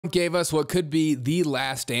Gave us what could be the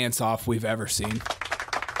last dance-off we've ever seen.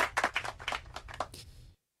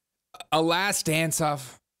 A last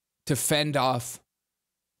dance-off to fend off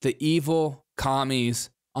the evil commies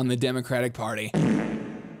on the Democratic Party.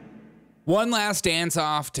 One last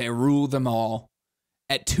dance-off to rule them all.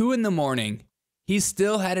 At 2 a.m, he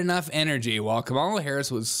still had enough energy while Kamala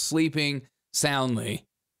Harris was sleeping soundly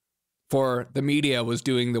for the media was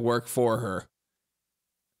doing the work for her.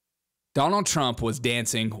 Donald Trump was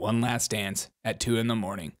dancing one last dance at 2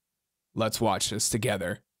 a.m. Let's watch this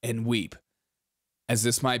together and weep, as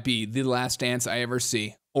this might be the last dance I ever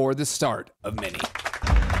see, or the start of many.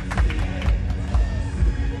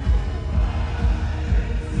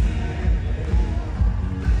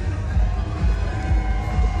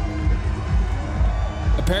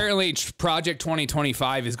 Apparently, Project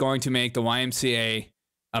 2025 is going to make the YMCA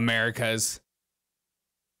America's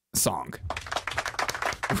song.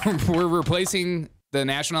 We're replacing the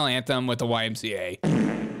national anthem with the YMCA.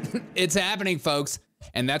 It's happening, folks.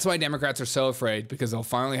 And that's why Democrats are so afraid, because they'll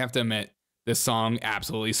finally have to admit this song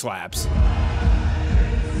absolutely slaps.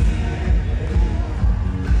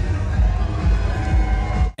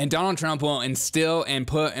 And Donald Trump will instill and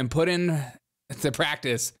put in to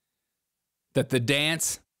practice that the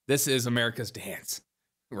dance, this is America's dance.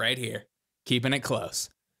 Right here. Keeping it close.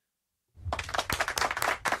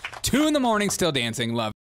 2 a.m, still dancing. Love.